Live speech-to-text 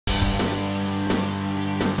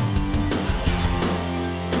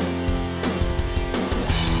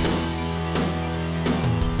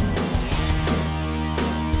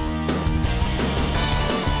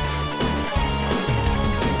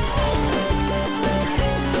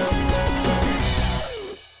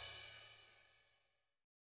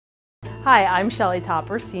Hi, I'm Shelley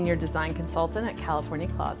Topper, Senior Design Consultant at California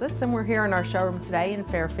Closets, and we're here in our showroom today in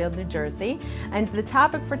Fairfield, New Jersey. And the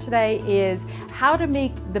topic for today is how to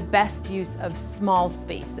make the best use of small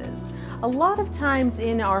spaces. A lot of times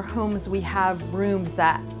in our homes we have rooms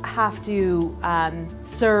that have to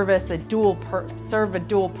serve a dual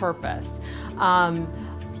purpose.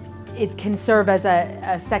 It can serve as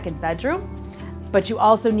a second bedroom, but you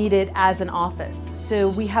also need it as an office. So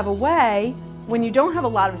we have a way, when you don't have a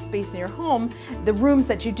lot of space in your home, the rooms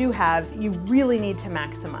that you do have, you really need to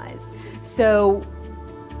maximize. So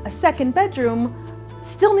a second bedroom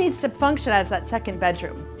still needs to function as that second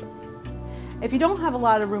bedroom. If you don't have a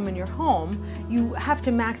lot of room in your home, you have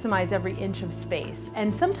to maximize every inch of space.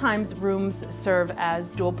 And sometimes rooms serve as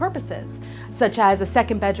dual purposes, such as a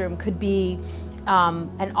second bedroom could be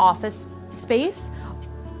an office space,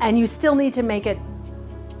 and you still need to make it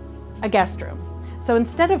a guest room. So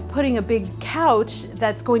instead of putting a big couch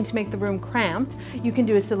that's going to make the room cramped, you can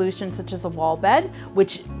do a solution such as a wall bed,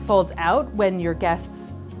 which folds out when your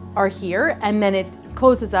guests are here, and then it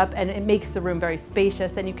closes up and it makes the room very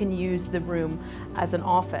spacious, and you can use the room as an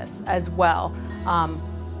office as well.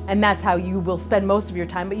 And that's how you will spend most of your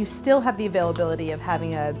time, but you still have the availability of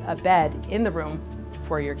having a bed in the room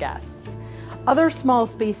for your guests. Other small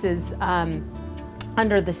spaces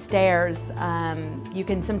under the stairs, you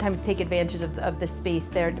can sometimes take advantage of the space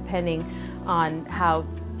there depending on how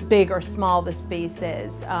big or small the space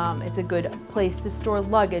is. It's a good place to store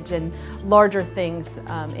luggage and larger things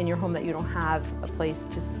in your home that you don't have a place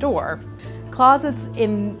to store. Closets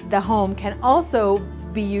in the home can also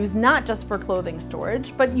be used not just for clothing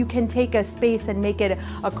storage, but you can take a space and make it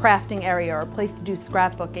a crafting area or a place to do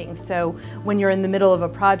scrapbooking. So when you're in the middle of a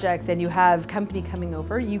project and you have company coming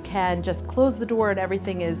over, you can just close the door and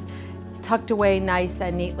everything is tucked away nice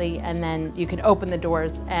and neatly, and then you can open the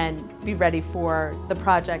doors and be ready for the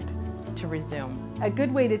project to resume. A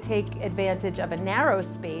good way to take advantage of a narrow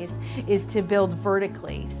space is to build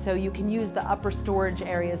vertically. So you can use the upper storage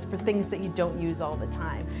areas for things that you don't use all the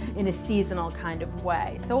time in a seasonal kind of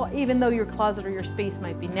way. So even though your closet or your space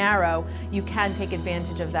might be narrow, you can take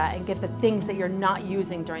advantage of that and get the things that you're not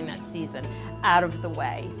using during that season out of the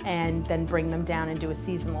way, and then bring them down and do a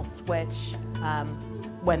seasonal switch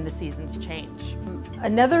when the seasons change.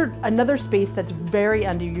 Another space that's very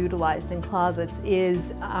underutilized in closets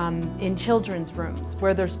is in children's rooms,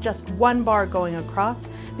 where there's just one bar going across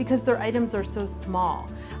because their items are so small.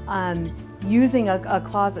 Using a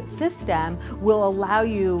closet system will allow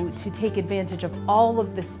you to take advantage of all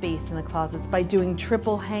of the space in the closets by doing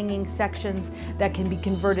triple hanging sections that can be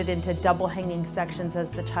converted into double hanging sections as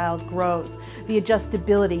the child grows. The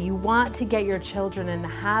adjustability, you want to get your children in the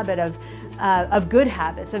habit of good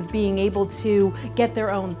habits, of being able to get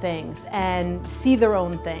their own things and see their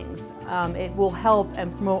own things. It will help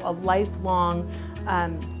and promote a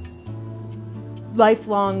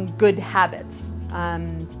lifelong good habits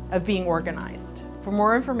of being organized. For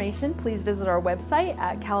more information, please visit our website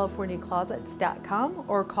at californiaclosets.com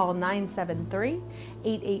or call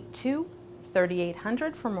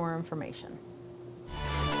 973-882-3800 for more information.